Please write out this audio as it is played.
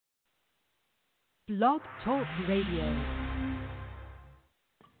Blog Talk Radio.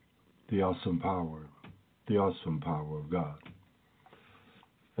 The awesome power of God,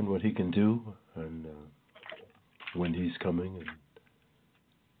 and what He can do, and when He's coming, and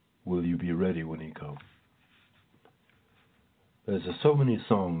will you be ready when He comes? There's so many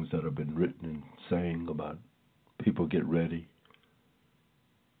songs that have been written and sang about people get ready,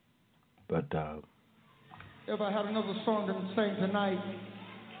 but if I had another song to sing tonight,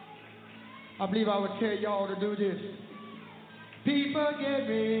 I believe I would tell y'all to do this. People get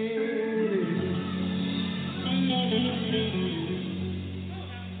ready.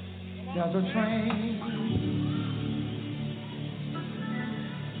 There's a train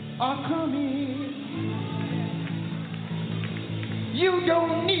coming. You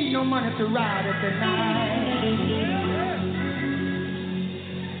don't need no money to ride it tonight.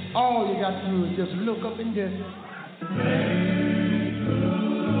 All you got to do is just look up and just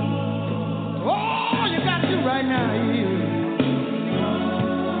all you got to do right now is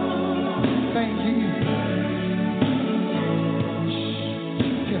thank you.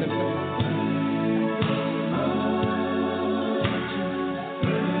 Get it.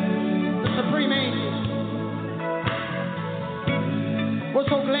 The Supreme Angel. We're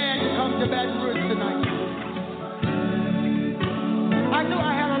so glad you come to Baton Rouge tonight. I knew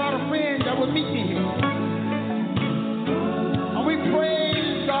I had a lot of friends that would meet me here. And we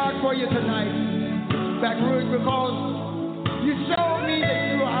praise God for you tonight, Baton Rouge, because you showed me that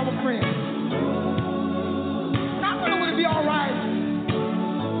you are our friend. Now, would it be all right?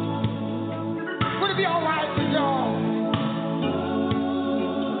 Would it be all right with y'all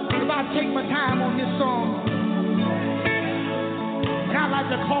if I take my time on this song? And I'd like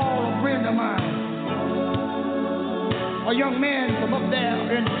to call a friend of mine, a young man from up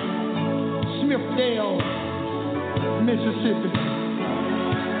there in Smithdale, Mississippi.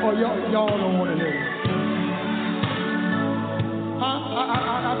 Oh, y'all don't want to hear it. Huh?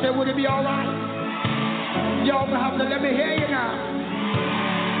 I said, would it be all right? Y'all gonna have to let me hear you now.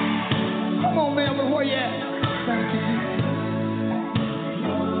 Come on, man, but where you at? Thank you.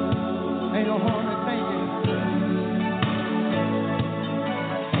 Ain't no harm in thinking.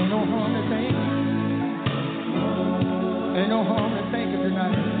 Ain't no harm in thinking. Ain't no harm in thinking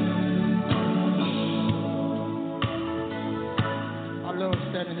tonight. I love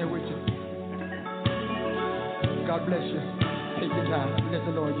standing there with you. God bless you. Take your time. Let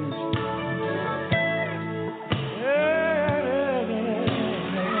the Lord use you.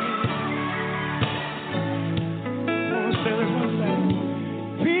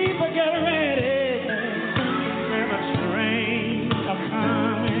 People get ready. And the train are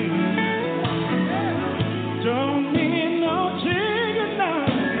coming. Don't need no ticket now.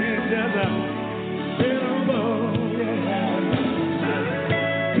 Just a little boat.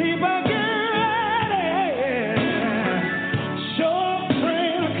 People get ready. Short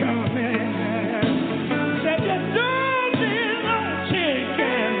train are coming.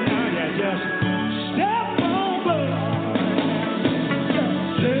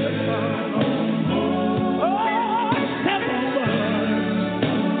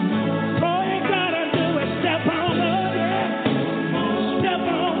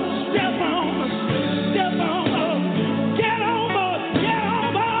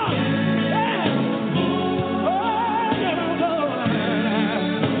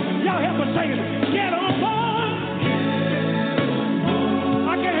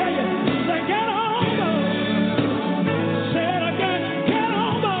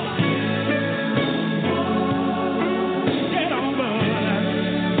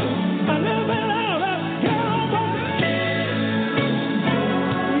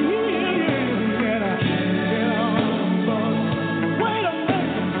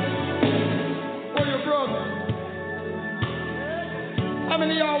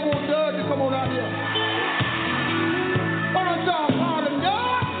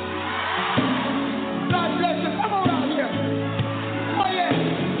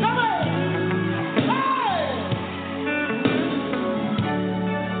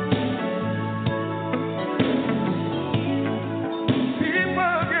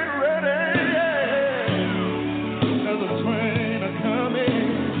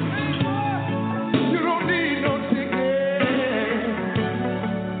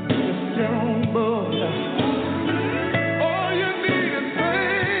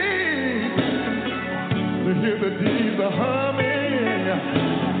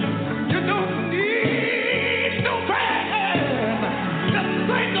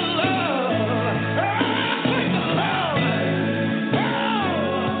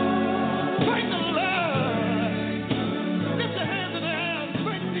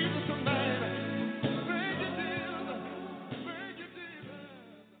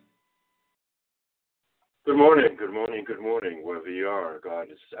 Good morning, good morning, good morning. Wherever you are, God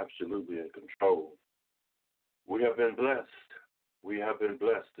is absolutely in control. We have been blessed. We have been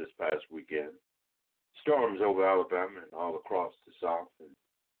blessed this past weekend. Storms over Alabama and all across the South and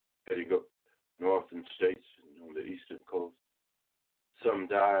heading up northern states and on the eastern coast. Some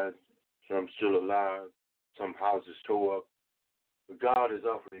died, some still alive, some houses tore up. But God is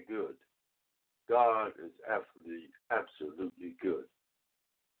awfully good. God is absolutely good.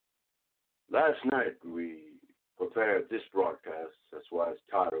 Last night we prepared this broadcast. That's why it's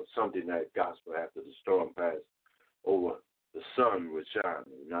titled Sunday Night Gospel after the storm passed over. The sun would shine.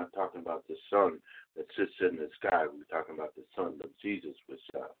 We're not talking about the sun that sits in the sky. We're talking about the sun of Jesus would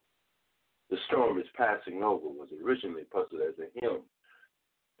shine. The storm is passing over was originally posted as a hymn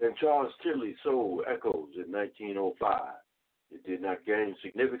in Charles Tindley's Soul Echoes in 1905. It did not gain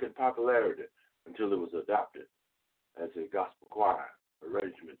significant popularity until it was adopted as a gospel choir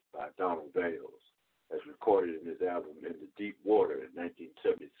arrangement by Donald Vails, as recorded in his album In the Deep Water in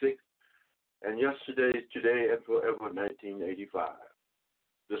 1976, and Yesterday's Today and Forever 1985.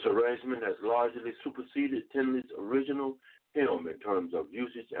 This arrangement has largely superseded Tindley's original hymn in terms of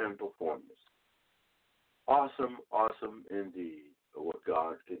usage and performance. Awesome, awesome indeed for what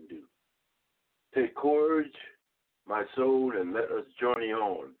God can do. Take courage, my soul, and let us journey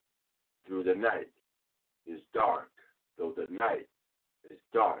on through the night. Is dark, though the night is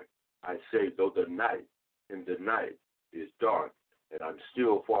dark. I say, though the night in the night is dark, and I'm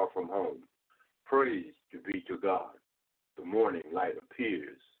still far from home. Praise to be to God. The morning light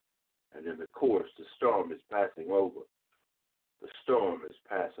appears, and in the course the storm is passing over. The storm is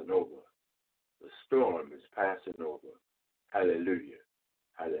passing over. The storm is passing over. Hallelujah.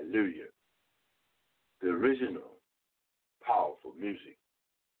 Hallelujah. The original powerful music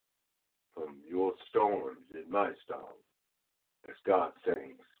from your storms in my storm, as God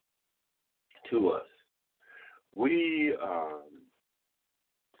sings to us. We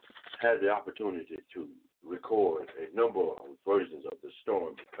had the opportunity to record a number of versions of the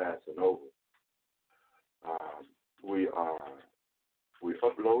storm passing over. We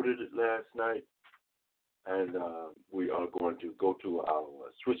uploaded it last night, and we are going to go to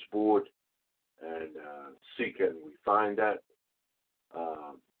our switchboard and see can we find that.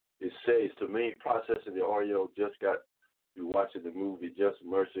 It says to me, processing the audio, just got you watching the movie Just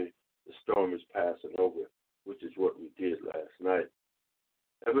Mercy, the storm is passing over, which is what we did last night.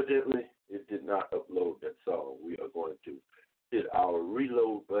 Evidently, it did not upload that song. We are going to hit our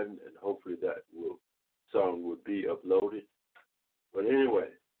reload button, and hopefully that song will be uploaded. But anyway,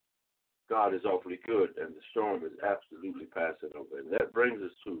 God is awfully good, and the storm is absolutely passing over. And that brings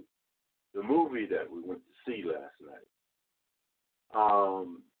us to the movie that we went to see last night.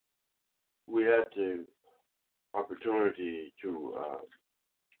 We had the opportunity to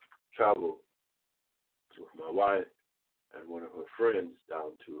travel with my wife and one of her friends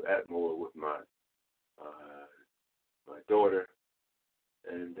down to Atmore with my daughter,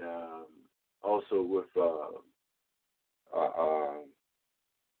 and also with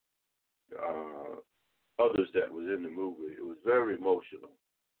others that was in the movie. It was very emotional.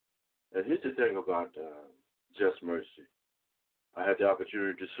 And here's the thing about Just Mercy. I had the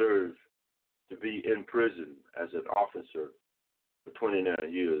opportunity to serve, to be in prison as an officer for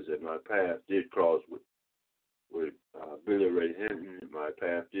 29 years, and my path did cross with Billy Ray Hinton. My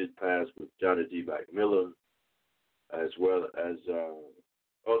path did pass with Johnny D. McMillan, as well as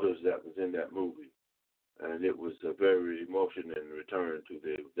others that was in that movie. And it was a very emotional return to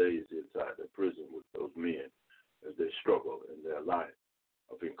their days inside the prison with those men as they struggle in their life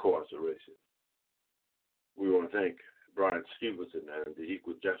of incarceration. We want to thank Brian Stevenson and the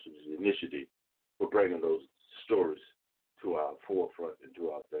Equal Justice Initiative for bringing those stories to our forefront and to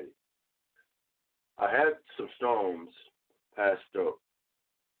our faith. I had some storms passed up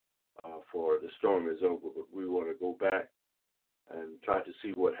for the storm is over, but we want to go back and try to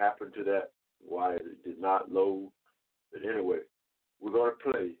see what happened to that, why it did not load. But anyway, we're going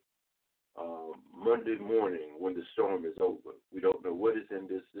to play Monday morning when the storm is over. We don't know what is in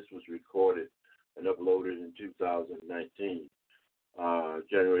this. This was recorded and uploaded in 2019,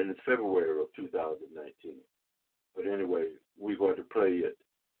 January and February of 2019. But anyway, we're going to play it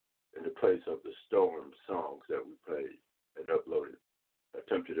in the place of the storm songs that we played and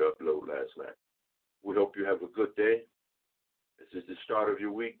attempted to upload last night. We hope you have a good day. This is the start of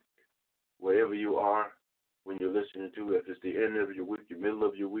your week, wherever you are, when you're listening to it. If it's the end of your week, the middle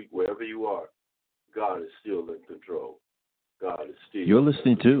of your week, wherever you are, God is still in control. God is still. You're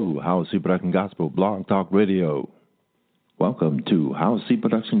listening to Howcee Gospel Blog Talk Radio. Welcome to Howcee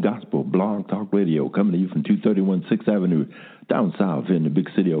Production Gospel Blog Talk Radio, coming to you from 231 6th Avenue, down south in the big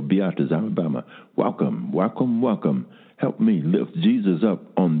city of Beatrice, Alabama. Welcome, welcome, welcome. Help me lift Jesus up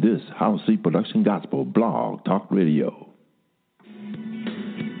on this Howcee Production Gospel Blog Talk Radio.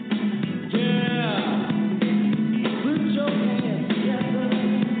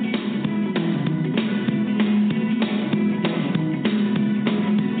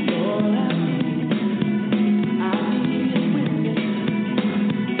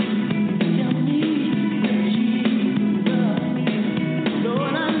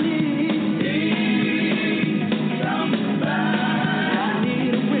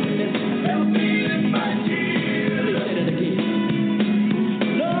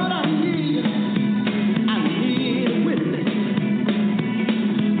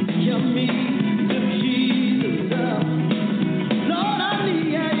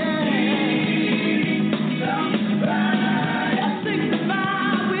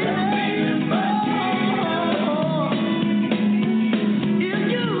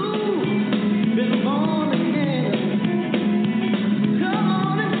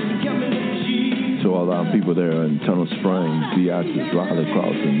 Riley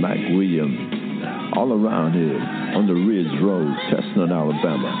Crossing, Mac Williams, all around here on the Ridge Road, Chestnut,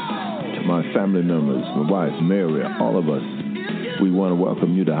 Alabama. To my family members, my wife, Mary, all of us, we want to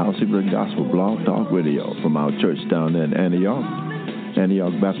welcome you to Howcee Gospel Blog Talk Radio from our church down there in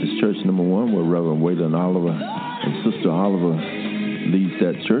Antioch Baptist Church, number 1, where Reverend Waylon Oliver and Sister Oliver leads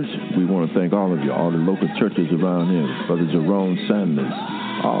that church. We want to thank all of you, all the local churches around here, Brother Jerome Sanders,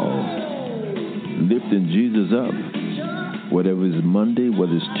 all lifting Jesus up. Whatever it's Monday,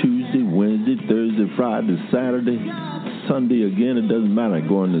 whether it's Tuesday, Wednesday, Thursday, Friday, Saturday, Sunday, again, it doesn't matter.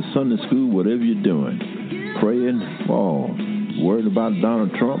 Going to Sunday school, whatever you're doing. Praying, worried about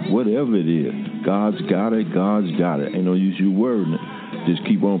Donald Trump, whatever it is. God's got it, God's got it. Ain't no use you worrying it. Just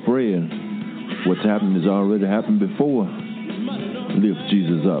keep on praying. What's happened has already happened before. Lift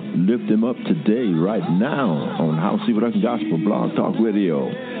Jesus up. Lift him up today, right now, on Howcee Production Gospel Blog Talk Radio.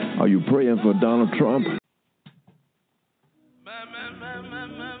 Are you praying for Donald Trump?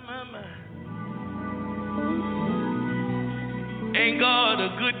 Ain't God a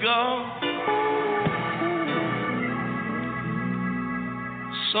good God?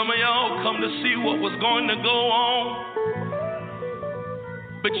 Some of y'all come to see what was going to go on,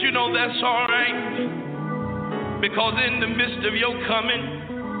 but you know that's all right, because in the midst of your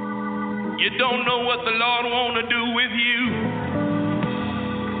coming, you don't know what the Lord want to do with you.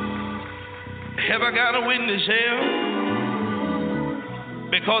 Have I got a witness here?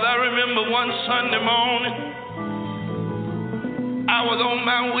 Because I remember one Sunday morning, I was on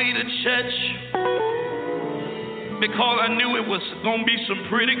my way to church because I knew it was going to be some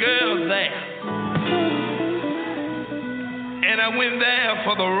pretty girls there. And I went there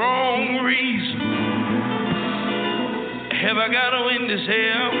for the wrong reason. Have I got a witness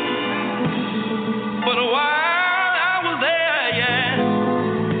here? But while I was there,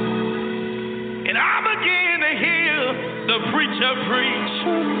 and I began to hear the preacher preach,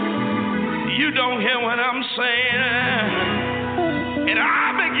 you don't hear what I'm saying. And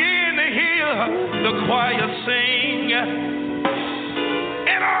I began to hear the choir sing,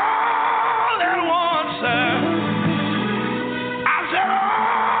 and all at once, I said,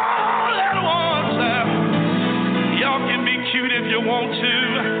 all at once, y'all can be cute if you want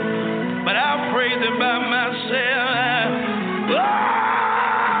to, but I'll praise him by myself.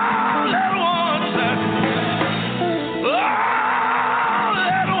 All at once,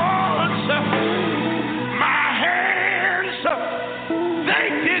 my hands, they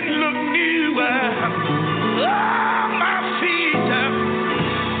didn't look new. My feet,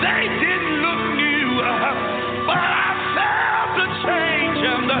 they didn't look new. But I felt a change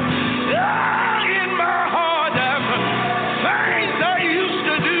in my heart. Things I used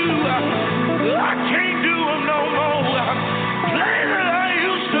to do, I can't do them no more. Places I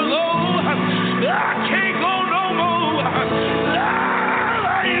used to go, I can't go no more. Lies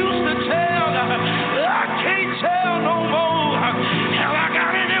I used to tell, I can't tell no more. Have I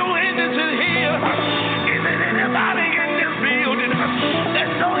got any witnesses here? Is there anybody in this building that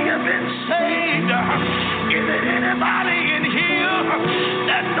know you've been saved? Is there anybody in here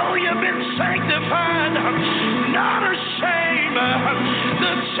that know you've been sanctified? Not ashamed to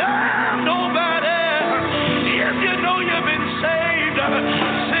tell nobody. If you know you've been saved,